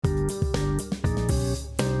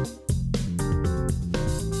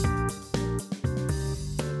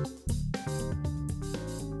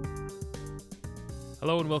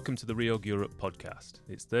Hello and welcome to the Reorg Europe podcast.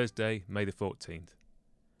 It's Thursday, May the 14th.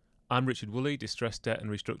 I'm Richard Woolley, Distressed Debt and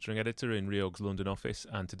Restructuring Editor in Reorg's London office,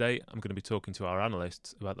 and today I'm going to be talking to our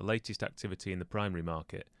analysts about the latest activity in the primary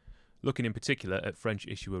market, looking in particular at French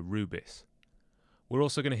issuer Rubis. We're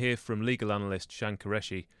also going to hear from legal analyst Shan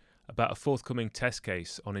Qureshi about a forthcoming test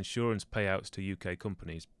case on insurance payouts to UK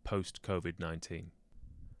companies post-COVID-19.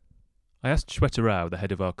 I asked Shweta Rao, the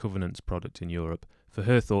head of our Covenants product in Europe, for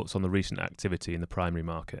her thoughts on the recent activity in the primary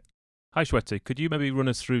market. Hi Shweta, could you maybe run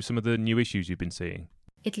us through some of the new issues you've been seeing?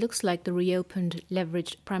 It looks like the reopened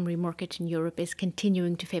leveraged primary market in Europe is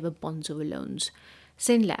continuing to favour bonds over loans.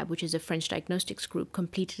 Synlab, which is a French diagnostics group,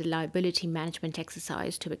 completed a liability management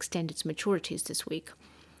exercise to extend its maturities this week.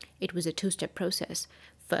 It was a two-step process.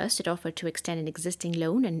 First, it offered to extend an existing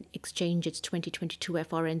loan and exchange its 2022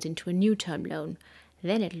 FRNs into a new term loan.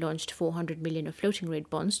 Then it launched 400 million of floating rate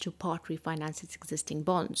bonds to part refinance its existing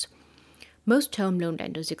bonds. Most term loan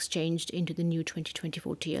lenders exchanged into the new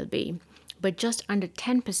 2024 TLB, but just under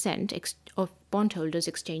 10% of bondholders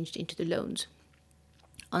exchanged into the loans.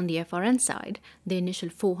 On the FRN side, the initial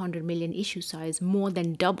 400 million issue size more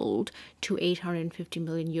than doubled to 850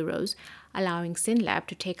 million euros, allowing Synlab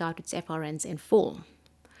to take out its FRNs in full.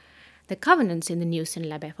 The covenants in the new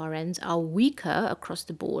Synlab FRNs are weaker across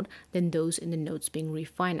the board than those in the notes being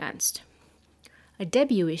refinanced. A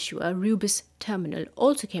debut issuer, Rubis Terminal,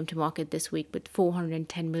 also came to market this week with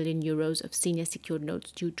 410 million euros of senior secured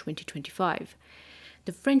notes due 2025.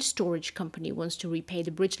 The French storage company wants to repay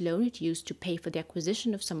the bridge loan it used to pay for the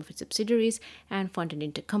acquisition of some of its subsidiaries and fund an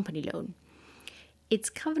intercompany loan. Its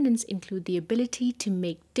covenants include the ability to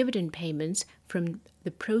make dividend payments from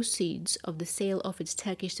the proceeds of the sale of its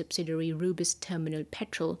Turkish subsidiary Rubis Terminal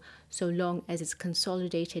Petrol, so long as its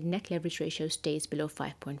consolidated net leverage ratio stays below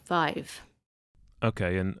 5.5.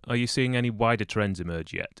 Okay, and are you seeing any wider trends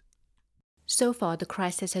emerge yet? So far, the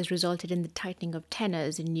crisis has resulted in the tightening of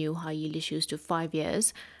tenors in new high-yield issues to 5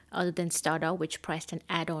 years, other than Stada, which priced an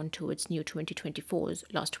add-on to its new 2024s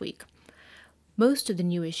last week. Most of the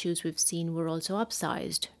new issues we've seen were also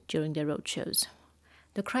upsized during their roadshows.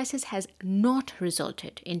 The crisis has not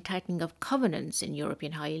resulted in tightening of covenants in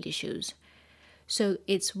European high-yield issues. So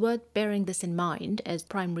it's worth bearing this in mind as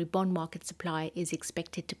primary bond market supply is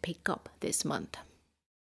expected to pick up this month.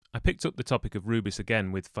 I picked up the topic of Rubis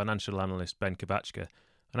again with financial analyst Ben Kavachka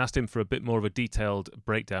and asked him for a bit more of a detailed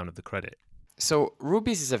breakdown of the credit. So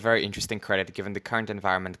Rubis is a very interesting credit given the current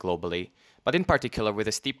environment globally, but in particular with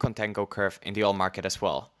a steep contango curve in the oil market as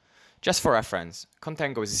well. Just for reference,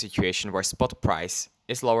 contango is a situation where spot price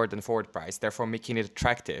is lower than forward price, therefore making it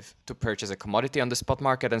attractive to purchase a commodity on the spot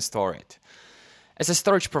market and store it. As a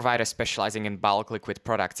storage provider specializing in bulk liquid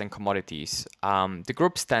products and commodities, the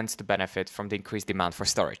group stands to benefit from the increased demand for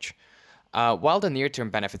storage. While the near-term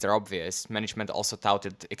benefits are obvious, management also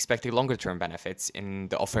touted expecting longer-term benefits in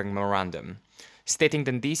the offering memorandum, stating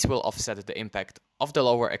that these will offset the impact of the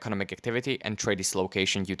lower economic activity and trade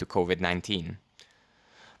dislocation due to COVID-19.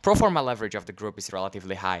 Pro forma leverage of the group is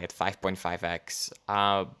relatively high at 5.5x,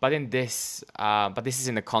 but this is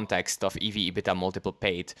in the context of EV/EBITDA multiple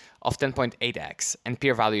paid of 10.8x and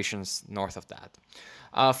peer valuations north of that.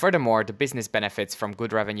 Furthermore, the business benefits from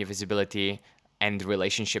good revenue visibility and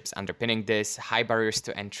relationships underpinning this, high barriers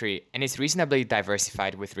to entry, and is reasonably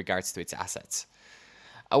diversified with regards to its assets.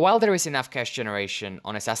 While there is enough cash generation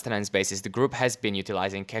on a sustenance basis, the group has been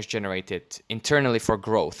utilizing cash generated internally for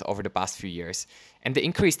growth over the past few years, and the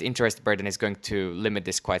increased interest burden is going to limit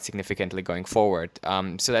this quite significantly going forward.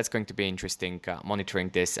 So that's going to be interesting, monitoring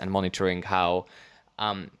this and monitoring how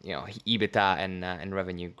EBITDA and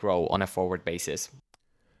revenue grow on a forward basis.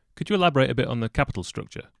 Could you elaborate a bit on the capital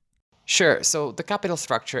structure? Sure. So the capital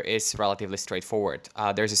structure is relatively straightforward.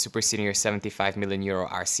 There's a super senior 75 million euro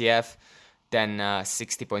RCF, then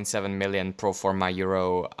 60.7 million pro forma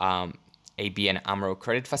euro ABN AMRO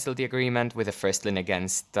credit facility agreement with a first lien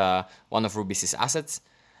against one of Rubis' assets.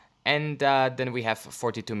 And then we have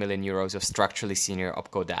 42 million euros of structurally senior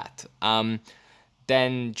OpCo debt.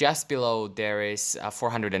 Then just below there is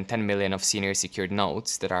 410 million of senior secured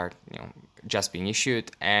notes that are just being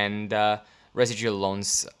issued, and residual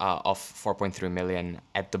loans of 4.3 million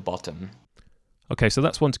at the bottom. Okay, so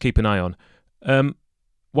that's one to keep an eye on.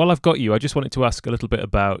 While I've got you, I just wanted to ask a little bit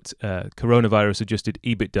about coronavirus-adjusted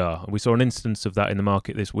EBITDA. We saw an instance of that in the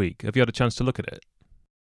market this week. Have you had a chance to look at it?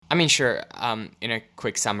 I mean, sure. In a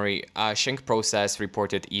quick summary, Schenck Process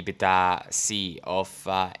reported EBITDA C of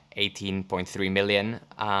 18.3 million,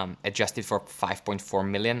 adjusted for 5.4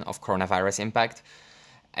 million of coronavirus impact.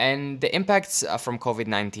 And the impacts from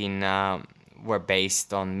COVID-19 were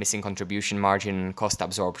based on missing contribution margin, cost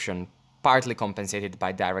absorption, partly compensated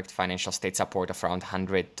by direct financial state support of around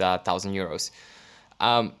 100,000 euros.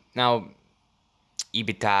 Now,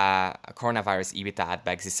 EBITDA, coronavirus EBITDA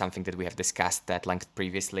add-backs is something that we have discussed at length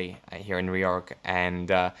previously here in Reorg, and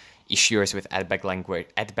issuers with add-back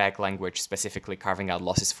language specifically carving out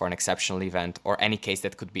losses for an exceptional event or any case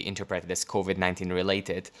that could be interpreted as COVID-19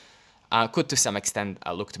 related could to some extent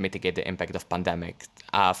look to mitigate the impact of pandemic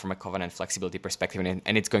from a covenant flexibility perspective,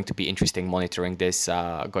 and it's going to be interesting monitoring this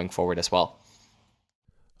going forward as well.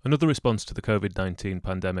 Another response to the COVID-19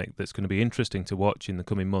 pandemic that's going to be interesting to watch in the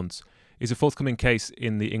coming months is a forthcoming case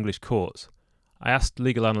in the English courts. I asked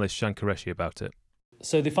legal analyst Shan Qureshi about it.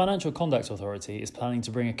 So the Financial Conduct Authority is planning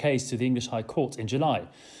to bring a case to the English High Court in July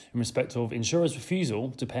in respect of insurers'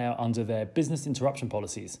 refusal to pay out under their business interruption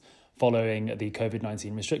policies following the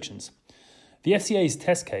COVID-19 restrictions. The FCA's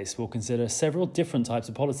test case will consider several different types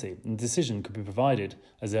of policy, and a decision could be provided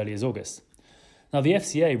as early as August. Now, the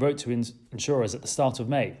FCA wrote to insurers at the start of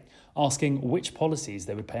May, asking which policies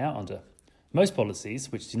they would pay out under. Most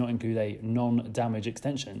policies, which do not include a non-damage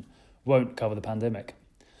extension, won't cover the pandemic.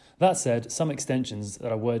 That said, some extensions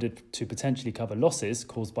that are worded to potentially cover losses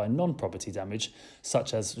caused by non-property damage,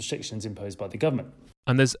 such as restrictions imposed by the government.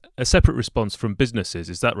 And there's a separate response from businesses,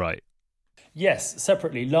 is that right? Yes,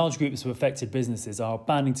 separately, large groups of affected businesses are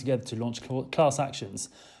banding together to launch class actions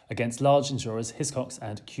against large insurers Hiscox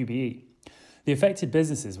and QBE. The affected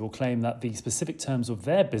businesses will claim that the specific terms of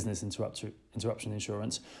their business interruption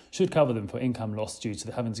insurance should cover them for income loss due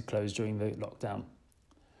to having to close during the lockdown.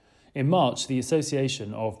 In March, the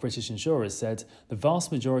Association of British Insurers said the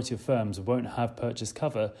vast majority of firms won't have purchase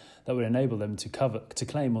cover that would enable them to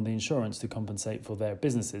claim on the insurance to compensate for their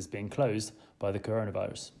businesses being closed by the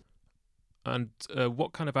coronavirus. And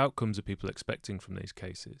what kind of outcomes are people expecting from these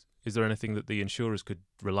cases? Is there anything that the insurers could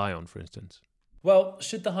rely on, for instance? Well,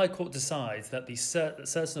 should the High Court decide that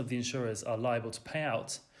certain of the insurers are liable to pay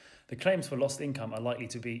out, the claims for lost income are likely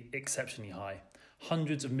to be exceptionally high,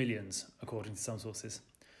 hundreds of millions, according to some sources.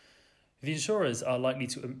 The insurers are likely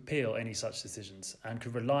to appeal any such decisions and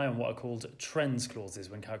could rely on what are called trends clauses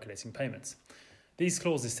when calculating payments. These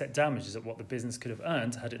clauses set damages at what the business could have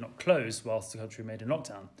earned had it not closed whilst the country remained in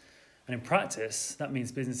lockdown. And in practice, that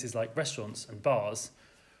means businesses like restaurants and bars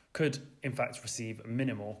could, in fact, receive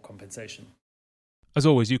minimal compensation. As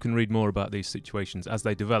always, you can read more about these situations as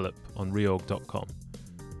they develop on reorg.com.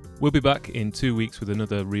 We'll be back in 2 weeks with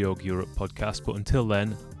another Reorg Europe podcast, but until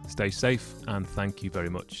then, stay safe and thank you very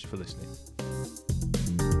much for listening.